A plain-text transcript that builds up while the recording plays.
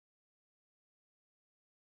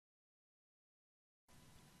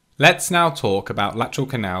Let's now talk about lateral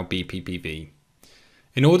canal BPPV.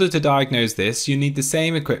 In order to diagnose this, you need the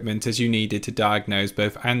same equipment as you needed to diagnose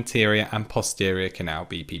both anterior and posterior canal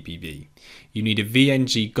BPPV. You need a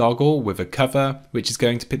VNG goggle with a cover which is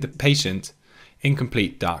going to put the patient in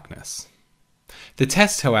complete darkness. The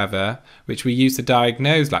test, however, which we use to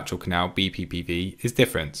diagnose lateral canal BPPV is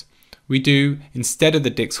different. We do, instead of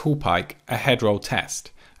the Dix-Hallpike, a head roll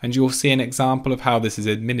test, and you will see an example of how this is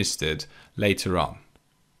administered later on.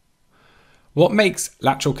 What makes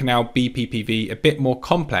lateral canal BPPV a bit more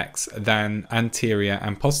complex than anterior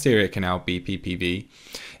and posterior canal BPPV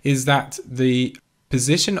is that the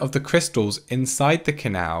position of the crystals inside the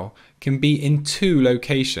canal can be in two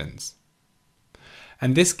locations.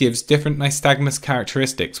 And this gives different nystagmus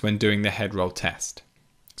characteristics when doing the head roll test.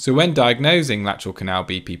 So when diagnosing lateral canal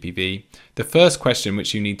BPPV, the first question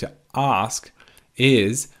which you need to ask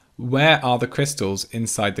is, where are the crystals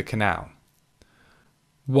inside the canal?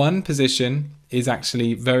 One position is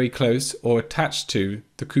actually very close or attached to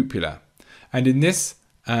the cupula, and in this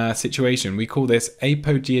situation we call this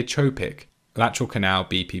apogeotropic lateral canal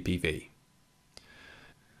BPPV.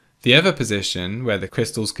 The other position where the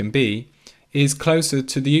crystals can be is closer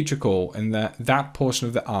to the utricle in that portion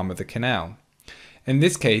of the arm of the canal. In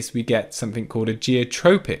this case we get something called a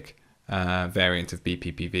geotropic variant of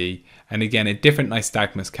BPPV, and again a different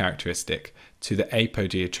nystagmus characteristic to the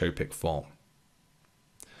apogeotropic form.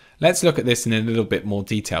 Let's look at this in a little bit more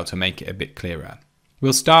detail to make it a bit clearer.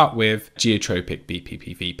 We'll start with geotropic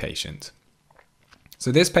BPPV patient.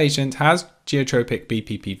 So this patient has geotropic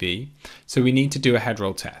BPPV, so we need to do a head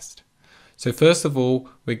roll test. So first of all,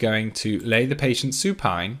 we're going to lay the patient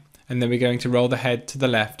supine, and then we're going to roll the head to the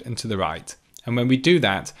left and to the right. And when we do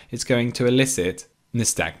that, it's going to elicit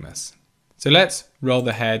nystagmus. So let's roll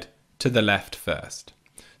the head to the left first.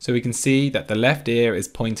 So we can see that the left ear is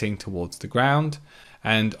pointing towards the ground,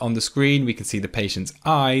 and on the screen we can see the patient's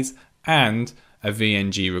eyes and a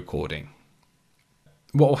VNG recording.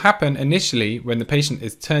 What will happen initially when the patient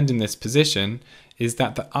is turned in this position is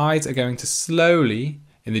that the eyes are going to slowly,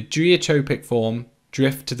 in the geotropic form,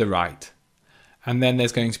 drift to the right. And then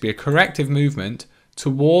there's going to be a corrective movement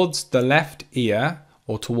towards the left ear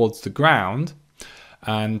or towards the ground,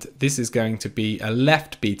 and this is going to be a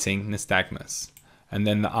left beating nystagmus. And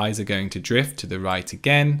then the eyes are going to drift to the right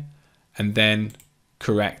again, and then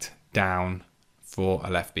correct down for a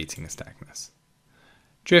left beating nystagmus.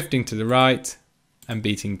 Drifting to the right and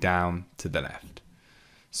beating down to the left.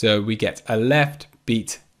 So we get a left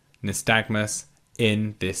beat nystagmus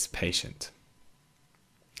in this patient.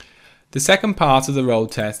 The second part of the roll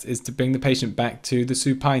test is to bring the patient back to the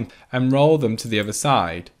supine and roll them to the other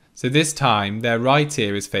side. So this time their right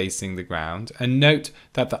ear is facing the ground, and note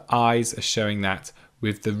that the eyes are showing that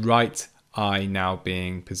with the right eye now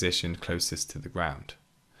being positioned closest to the ground.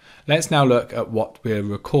 Let's now look at what we'll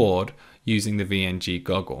record using the VNG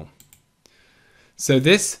goggle. So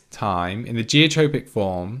this time, in the geotropic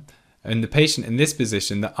form, and the patient in this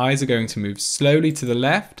position, the eyes are going to move slowly to the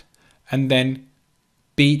left and then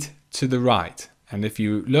beat to the right. And if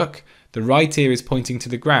you look, the right ear is pointing to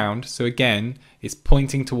the ground, so again, it's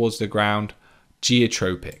pointing towards the ground,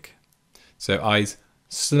 geotropic. So eyes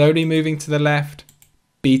slowly moving to the left,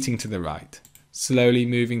 beating to the right, slowly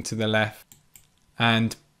moving to the left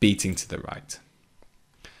and beating to the right.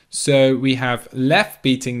 So we have left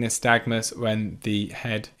beating nystagmus when the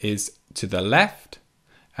head is to the left,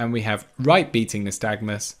 and we have right beating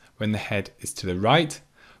nystagmus when the head is to the right.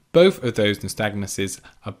 Both of those nystagmuses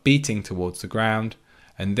are beating towards the ground,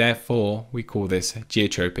 and therefore we call this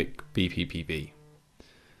geotropic BPPV.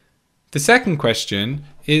 The second question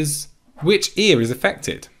is, which ear is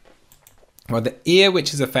affected? Well, the ear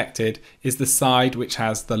which is affected is the side which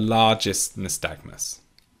has the largest nystagmus.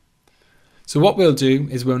 So what we'll do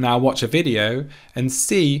is we'll now watch a video and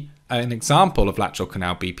see an example of lateral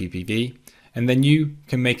canal BPPV, and then you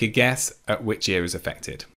can make a guess at which ear is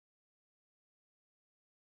affected.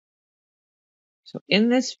 So in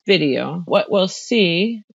this video, what we'll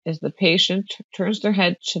see is the patient turns their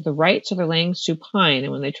head to the right, so they're laying supine,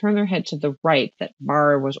 and when they turn their head to the right, that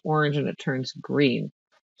bar was orange and it turns green.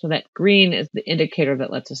 So that green is the indicator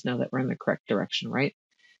that lets us know that we're in the correct direction, right?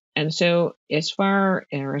 And so as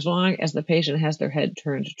long as the patient has their head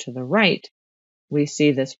turned to the right, we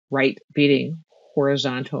see this right beating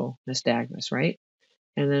horizontal nystagmus, right?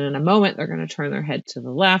 And then in a moment, they're going to turn their head to the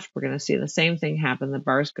left. We're going to see the same thing happen. The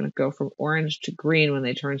bar is going to go from orange to green when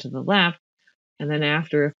they turn to the left. And then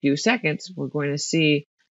after a few seconds, we're going to see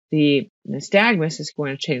the nystagmus is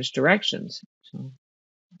going to change directions. So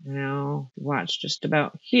now watch just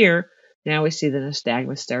about here. Now we see the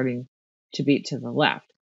nystagmus starting to beat to the left.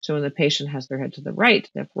 So when the patient has their head to the right,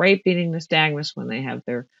 they have right beating nystagmus. When they have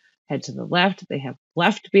their head to the left, they have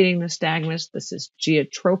left beating nystagmus. This is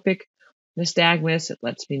geotropic nystagmus. It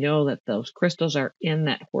lets me know that those crystals are in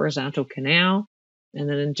that horizontal canal. And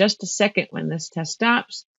then in just a second, when this test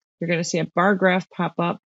stops, you're going to see a bar graph pop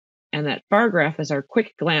up. And that bar graph is our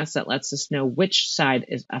quick glance that lets us know which side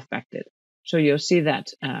is affected. So you'll see that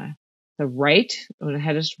the right, when the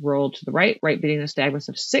head is rolled to the right, right beating nystagmus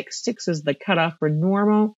of 6. 6 is the cutoff for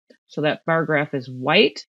normal. So that bar graph is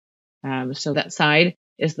white. So that side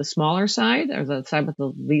is the smaller side, or the side with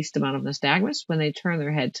the least amount of nystagmus. When they turn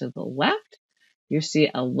their head to the left, you see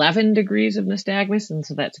 11 degrees of nystagmus, and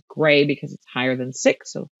so that's gray because it's higher than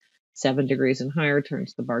 6. So 7 degrees and higher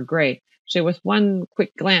turns the bar gray. So with one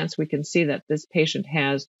quick glance, we can see that this patient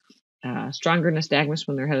has stronger nystagmus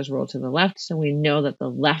when their head is rolled to the left. So we know that the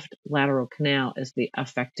left lateral canal is the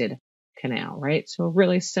affected canal, right? So a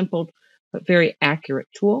really simple but very accurate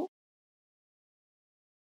tool.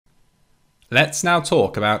 Let's now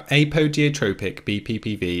talk about Apogeotropic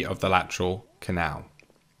BPPV of the lateral canal.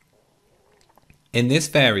 In this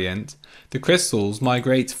variant, the crystals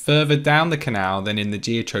migrate further down the canal than in the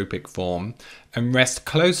geotropic form and rest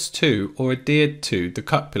close to or adhered to the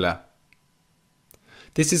cupula.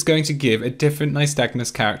 This is going to give a different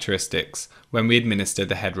nystagmus characteristics when we administer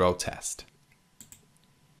the head roll test.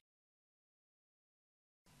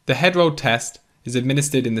 The head roll test is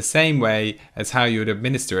administered in the same way as how you would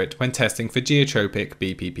administer it when testing for geotropic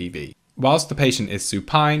BPPV. Whilst the patient is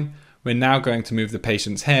supine, we're now going to move the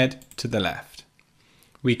patient's head to the left.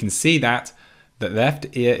 We can see that the left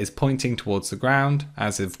ear is pointing towards the ground,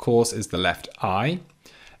 as of course is the left eye.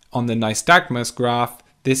 On the nystagmus graph,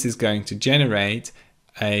 this is going to generate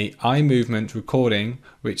an eye movement recording,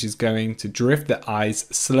 which is going to drift the eyes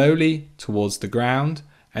slowly towards the ground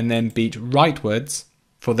and then beat rightwards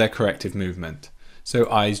for their corrective movement. So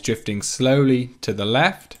eyes drifting slowly to the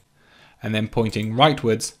left and then pointing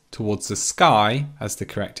rightwards towards the sky as the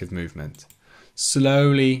corrective movement.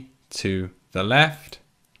 Slowly to the left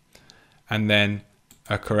and then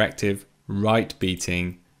a corrective right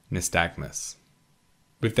beating nystagmus.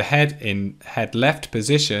 With the head in head left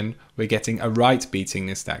position, we're getting a right beating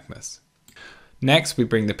nystagmus. Next, we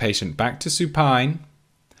bring the patient back to supine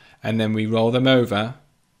and then we roll them over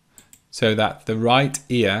so that the right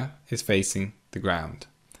ear is facing the ground.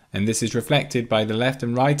 And this is reflected by the left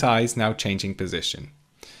and right eyes now changing position.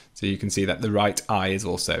 So you can see that the right eye is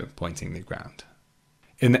also pointing the ground.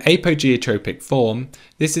 In the apogeotropic form,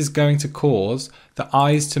 this is going to cause the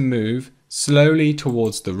eyes to move slowly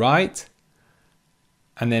towards the right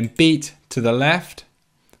and then beat to the left,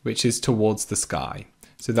 which is towards the sky.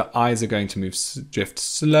 So the eyes are going to drift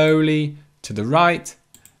slowly to the right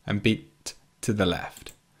and beat to the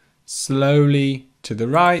left. Slowly to the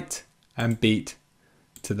right and beat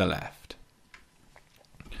to the left.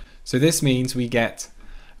 So this means we get,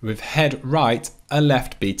 with head right, a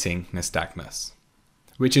left beating nystagmus,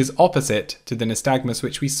 which is opposite to the nystagmus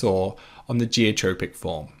which we saw on the geotropic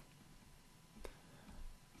form.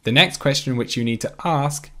 The next question which you need to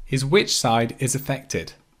ask is which side is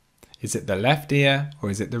affected. Is it the left ear or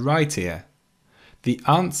is it the right ear? The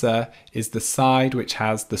answer is the side which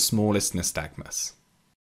has the smallest nystagmus.